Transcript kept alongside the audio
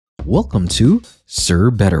Welcome to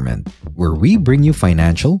Sir Betterment, where we bring you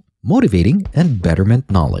financial, motivating, and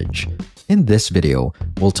betterment knowledge. In this video,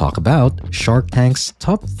 we'll talk about Shark Tank's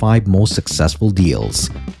top 5 most successful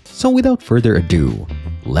deals. So without further ado,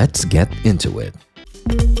 let's get into it.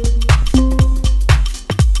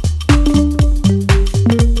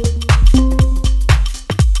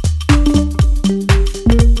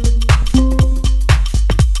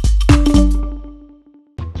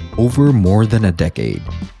 Over more than a decade,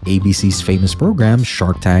 ABC's famous program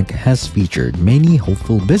Shark Tank has featured many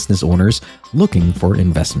hopeful business owners looking for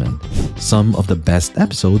investment. Some of the best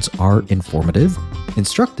episodes are informative,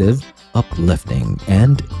 instructive, uplifting,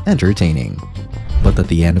 and entertaining. But at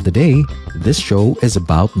the end of the day, this show is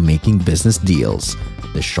about making business deals.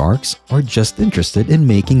 The sharks are just interested in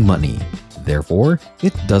making money. Therefore,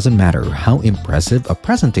 it doesn't matter how impressive a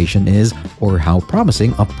presentation is or how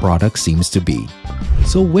promising a product seems to be.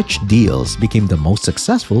 So which deals became the most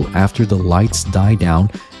successful after the lights die down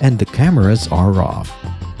and the cameras are off?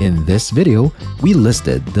 In this video, we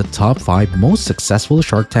listed the top 5 most successful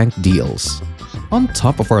Shark Tank deals. On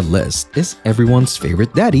top of our list is everyone's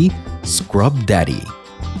favorite daddy, Scrub Daddy.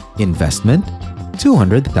 Investment,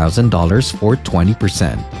 $200,000 for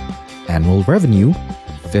 20%. Annual revenue,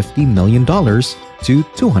 $50 million to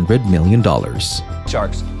 $200 million.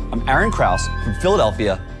 Sharks, I'm Aaron Krause from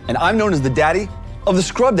Philadelphia, and I'm known as the daddy of the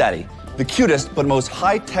Scrub Daddy, the cutest but most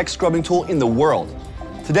high-tech scrubbing tool in the world.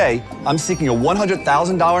 Today, I'm seeking a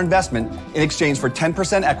 $100,000 investment in exchange for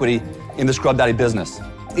 10% equity in the Scrub Daddy business.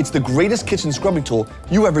 It's the greatest kitchen scrubbing tool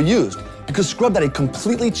you ever used because Scrub Daddy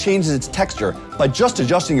completely changes its texture by just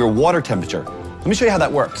adjusting your water temperature. Let me show you how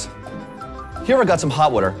that works. Here I've got some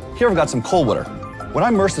hot water, here I've got some cold water. When I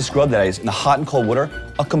immerse the Scrub Daddies in the hot and cold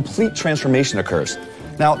water, a complete transformation occurs.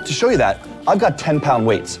 Now, to show you that, I've got 10-pound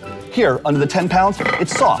weights. Here, under the 10 pounds,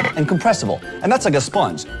 it's soft and compressible, and that's like a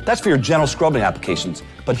sponge. That's for your general scrubbing applications.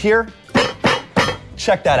 But here,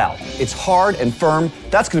 check that out. It's hard and firm.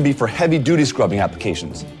 That's gonna be for heavy-duty scrubbing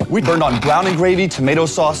applications. We burned on browning gravy, tomato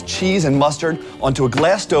sauce, cheese, and mustard onto a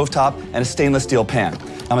glass stovetop and a stainless steel pan.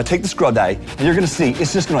 I'm gonna take the Scrub Daddy, and you're gonna see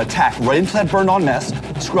it's just gonna attack right into that burned-on mess,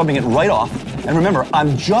 scrubbing it right off. And remember,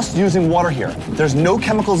 I'm just using water here. There's no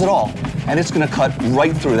chemicals at all, and it's gonna cut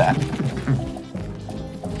right through that.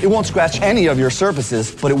 It won't scratch any of your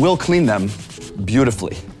surfaces, but it will clean them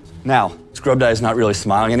beautifully. Now, Scrub Daddy's not really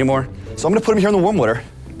smiling anymore, so I'm gonna put him here in the warm water,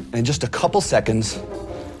 and in just a couple seconds,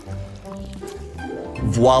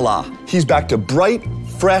 voila. He's back to bright,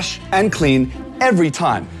 fresh, and clean every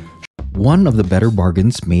time. One of the better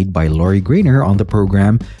bargains made by Lori Grainer on the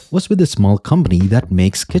program was with a small company that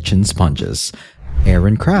makes kitchen sponges.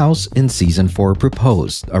 Aaron Krause in Season 4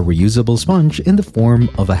 proposed a reusable sponge in the form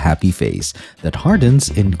of a happy face that hardens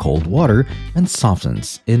in cold water and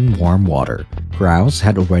softens in warm water. Krause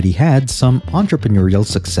had already had some entrepreneurial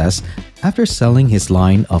success after selling his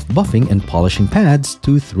line of buffing and polishing pads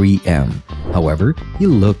to 3M. However, he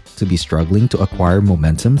looked to be struggling to acquire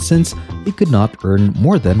momentum since he could not earn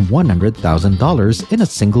more than $100,000 in a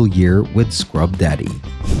single year with Scrub Daddy.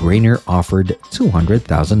 Grainer offered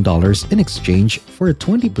 $200,000 in exchange for a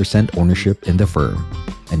 20% ownership in the firm,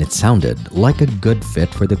 and it sounded like a good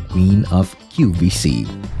fit for the queen of QVC.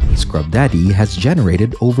 Scrub Daddy has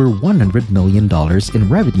generated over $100 million in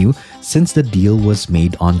revenue since the deal was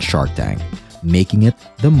made on Shark Tank, making it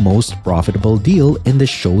the most profitable deal in the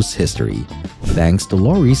show's history. Thanks to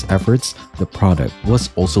Lori's efforts, the product was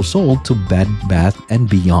also sold to Bed Bath &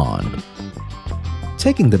 Beyond.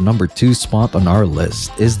 Taking the number 2 spot on our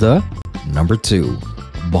list is the number 2,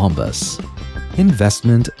 Bombas.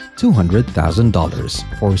 Investment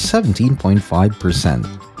 $200,000 for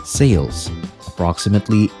 17.5%. Sales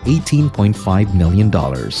approximately $18.5 million.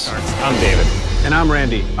 I'm David. And I'm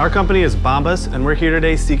Randy. Our company is Bombas, and we're here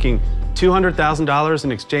today seeking $200,000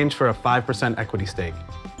 in exchange for a 5% equity stake.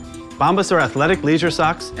 Bombas are athletic leisure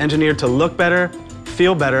socks engineered to look better,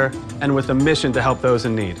 feel better, and with a mission to help those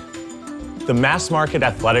in need. The mass market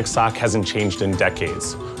athletic sock hasn't changed in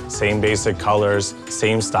decades. Same basic colors,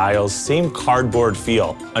 same styles, same cardboard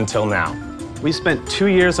feel until now. We spent 2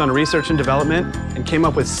 years on research and development and came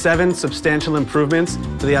up with 7 substantial improvements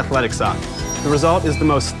to the athletic sock. The result is the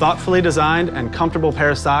most thoughtfully designed and comfortable pair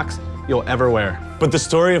of socks you'll ever wear. But the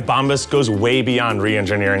story of Bombas goes way beyond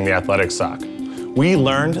re-engineering the athletic sock. We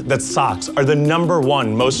learned that socks are the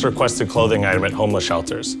 #1 most requested clothing item at homeless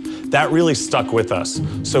shelters. That really stuck with us.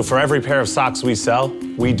 So for every pair of socks we sell,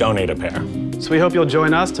 we donate a pair. So we hope you'll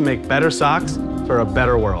join us to make better socks for a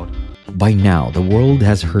better world. By now, the world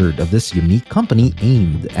has heard of this unique company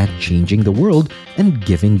aimed at changing the world and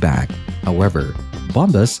giving back. However,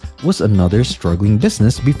 Bombas was another struggling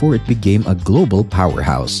business before it became a global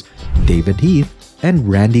powerhouse. David Heath and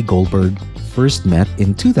Randy Goldberg first met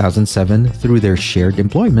in 2007 through their shared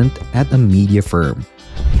employment at a media firm.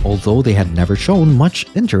 Although they had never shown much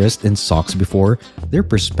interest in socks before, their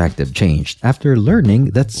perspective changed after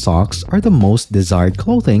learning that socks are the most desired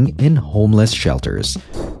clothing in homeless shelters.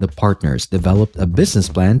 The partners developed a business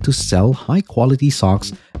plan to sell high-quality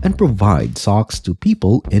socks and provide socks to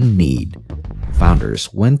people in need.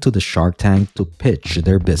 Founders went to the Shark Tank to pitch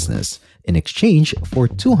their business in exchange for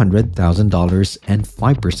 $200,000 and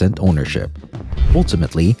 5% ownership.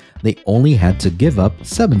 Ultimately, they only had to give up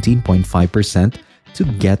 17.5% to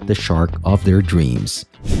get the shark of their dreams.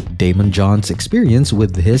 Damon John's experience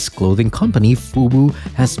with his clothing company FUBU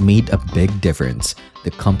has made a big difference.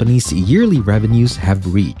 The company's yearly revenues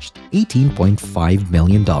have reached $18.5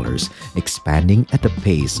 million, expanding at a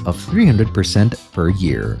pace of 300% per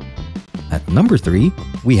year. At number 3,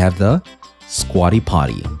 we have the Squatty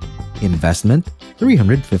Potty. Investment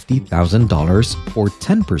 $350,000 for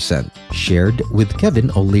 10%, shared with Kevin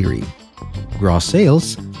O'Leary. Gross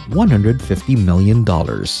sales $150 million.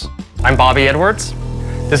 I'm Bobby Edwards.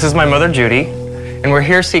 This is my mother Judy, and we're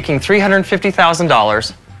here seeking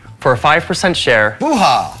 $350,000 for a 5% share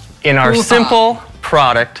in our simple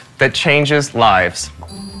product that changes lives.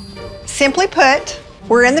 Simply put,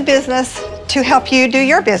 we're in the business to help you do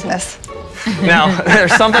your business. Now,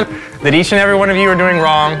 there's something that each and every one of you are doing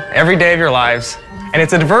wrong every day of your lives, and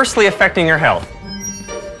it's adversely affecting your health.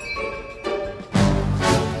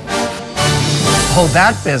 Oh,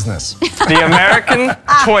 that business. The American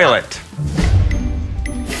toilet.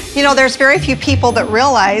 You know, there's very few people that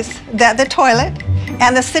realize that the toilet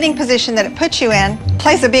and the sitting position that it puts you in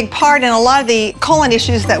plays a big part in a lot of the colon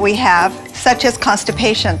issues that we have, such as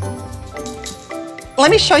constipation.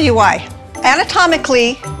 Let me show you why.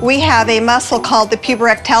 Anatomically, we have a muscle called the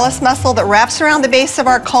puborectalis muscle that wraps around the base of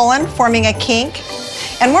our colon, forming a kink.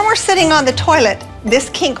 And when we're sitting on the toilet, this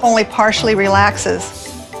kink only partially relaxes.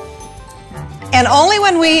 And only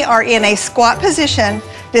when we are in a squat position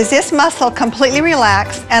does this muscle completely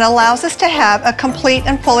relax and allows us to have a complete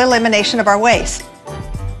and full elimination of our waste.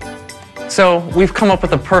 So we've come up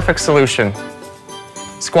with a perfect solution.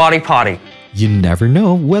 Squatty Potty. You never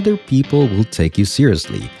know whether people will take you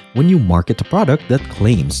seriously when you market a product that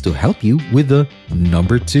claims to help you with the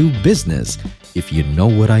number 2 business, if you know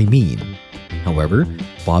what I mean. However,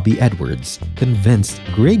 Bobby Edwards convinced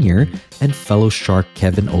Grenier and fellow shark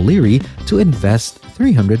Kevin O'Leary to invest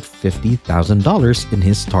 $350,000 in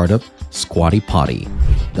his startup, Squatty Potty.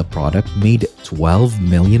 The product made $12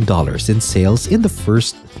 million in sales in the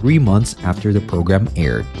first 3 months after the program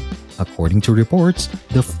aired. According to reports,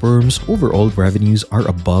 the firm's overall revenues are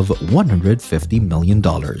above $150 million.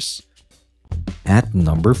 At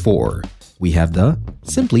number 4, we have the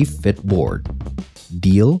Simply Fit board.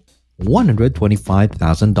 Deal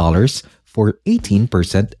 $125,000 for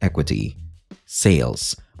 18% equity.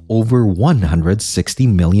 Sales over $160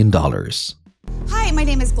 million. Hi, my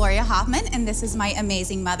name is Gloria Hoffman, and this is my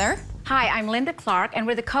amazing mother. Hi, I'm Linda Clark, and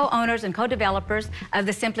we're the co-owners and co-developers of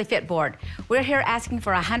the Simply Fit board. We're here asking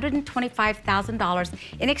for $125,000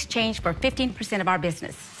 in exchange for 15% of our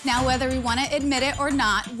business. Now, whether we want to admit it or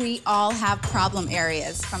not, we all have problem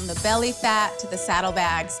areas, from the belly fat to the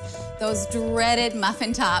saddlebags, those dreaded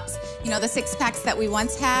muffin tops. You know, the six-packs that we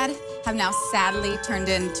once had have now sadly turned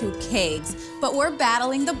into kegs. But we're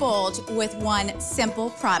battling the bulge with one simple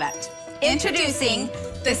product. Introducing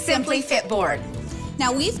the Simply Fit board.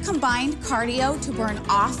 Now, we've combined cardio to burn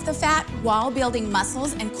off the fat while building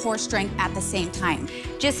muscles and core strength at the same time.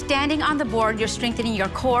 Just standing on the board, you're strengthening your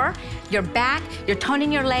core, your back, you're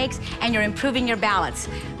toning your legs, and you're improving your balance.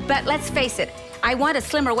 But let's face it, I want a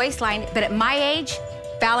slimmer waistline, but at my age,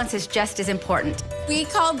 balance is just as important. We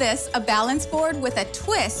call this a balance board with a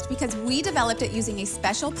twist because we developed it using a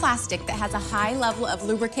special plastic that has a high level of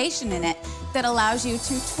lubrication in it that allows you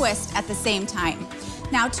to twist at the same time.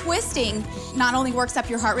 Now, twisting not only works up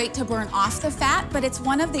your heart rate to burn off the fat, but it's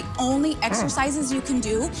one of the only exercises you can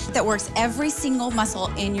do that works every single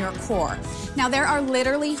muscle in your core. Now, there are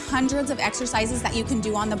literally hundreds of exercises that you can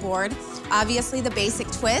do on the board. Obviously, the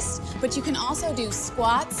basic twist, but you can also do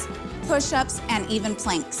squats, push-ups, and even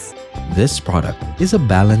planks. This product is a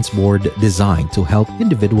balance board designed to help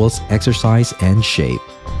individuals exercise and shape.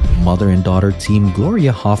 Mother and daughter team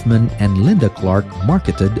Gloria Hoffman and Linda Clark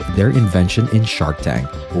marketed their invention in Shark Tank,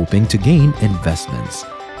 hoping to gain investments.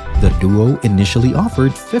 The duo initially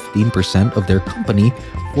offered 15% of their company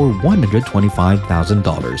for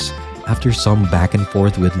 $125,000. After some back and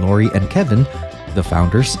forth with Lori and Kevin, the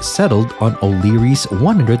founders settled on O'Leary's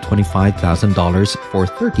 $125,000 for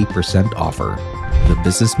 30% offer. The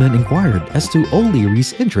businessman inquired as to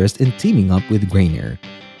O'Leary's interest in teaming up with Grainer.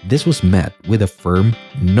 This was met with a firm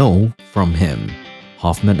no from him.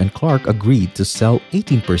 Hoffman and Clark agreed to sell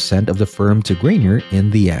 18% of the firm to Grainer in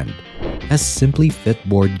the end. As Simply Fit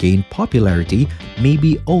Board gained popularity,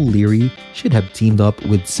 maybe O'Leary should have teamed up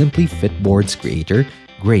with Simply Fit Board's creator,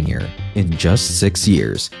 Grainer. In just 6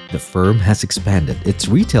 years, the firm has expanded its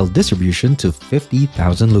retail distribution to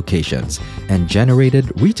 50,000 locations and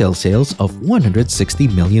generated retail sales of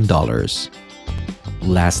 $160 million.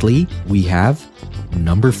 Lastly, we have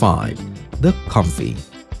number 5, the Comfy.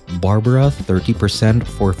 Barbara 30%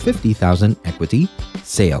 for 50,000 equity,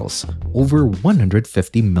 sales over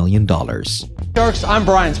 $150 million. Sharks, I'm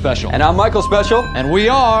Brian Special. And I'm Michael Special. And we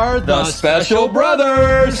are the Special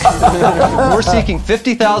Brothers. We're seeking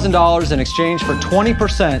 $50,000 in exchange for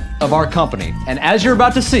 20% of our company. And as you're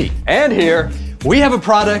about to see and hear, we have a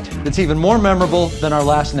product that's even more memorable than our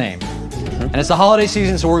last name. And it's the holiday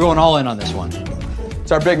season, so we're going all in on this one.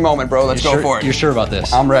 It's our big moment, bro. Let's go for it. You're sure about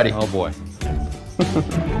this? I'm ready. Oh, boy.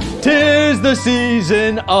 'Tis the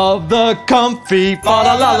season of the comfy, fa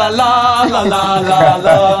la la la la la la la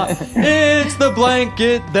la. It's the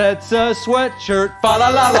blanket that's a sweatshirt, fa la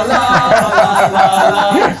la la la la la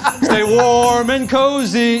la. Stay warm and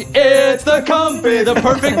cozy, it's the comfy, the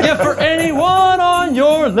perfect gift for anyone on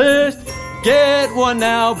your list. Get one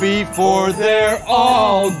now before they're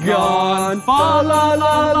all gone. Fa la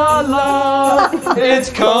la la la.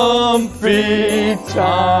 It's comfy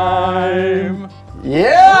time.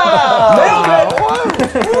 Yeah! Nailed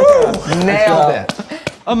it! Nailed it.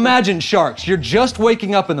 Imagine, sharks, you're just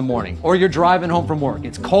waking up in the morning or you're driving home from work.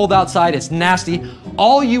 It's cold outside, it's nasty.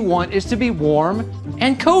 All you want is to be warm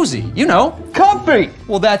and cozy. You know, comfy.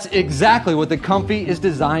 Well, that's exactly what the Comfy is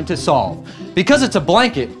designed to solve. Because it's a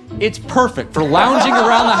blanket, it's perfect for lounging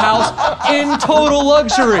around the house in total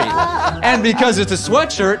luxury. And because it's a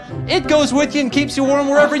sweatshirt, it goes with you and keeps you warm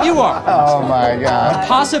wherever you are. Oh my God. The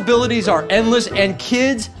possibilities are endless, and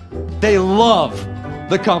kids, they love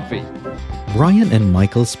the Comfy. Brian and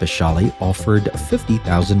Michael Speciale offered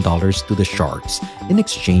 $50,000 to the Sharks in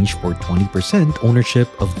exchange for 20% ownership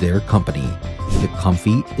of their company. The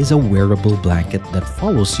Comfy is a wearable blanket that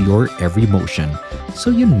follows your every motion, so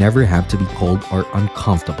you never have to be cold or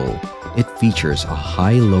uncomfortable. It features a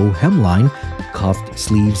high-low hemline, cuffed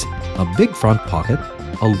sleeves, a big front pocket,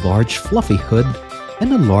 a large fluffy hood,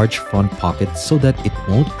 and a large front pocket so that it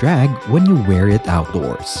won't drag when you wear it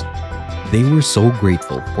outdoors. They were so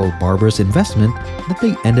grateful for Barbara's investment that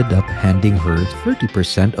they ended up handing her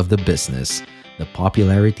 30% of the business. The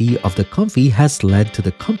popularity of the Comfy has led to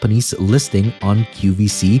the company's listing on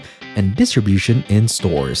QVC and distribution in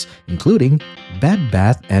stores, including Bed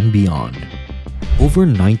Bath & Beyond. Over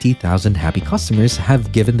 90,000 happy customers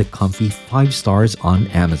have given the Comfy 5 stars on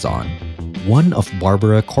Amazon. One of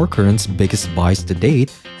Barbara Corcoran's biggest buys to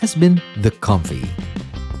date has been the Comfy.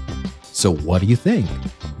 So what do you think?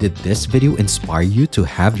 Did this video inspire you to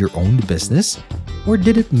have your own business? Or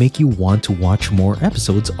did it make you want to watch more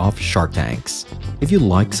episodes of Shark Tanks? If you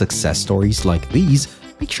like success stories like these,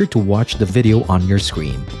 make sure to watch the video on your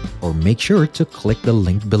screen, or make sure to click the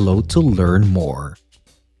link below to learn more.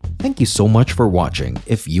 Thank you so much for watching.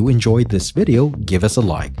 If you enjoyed this video, give us a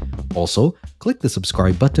like. Also, click the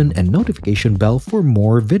subscribe button and notification bell for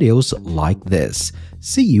more videos like this.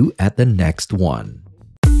 See you at the next one.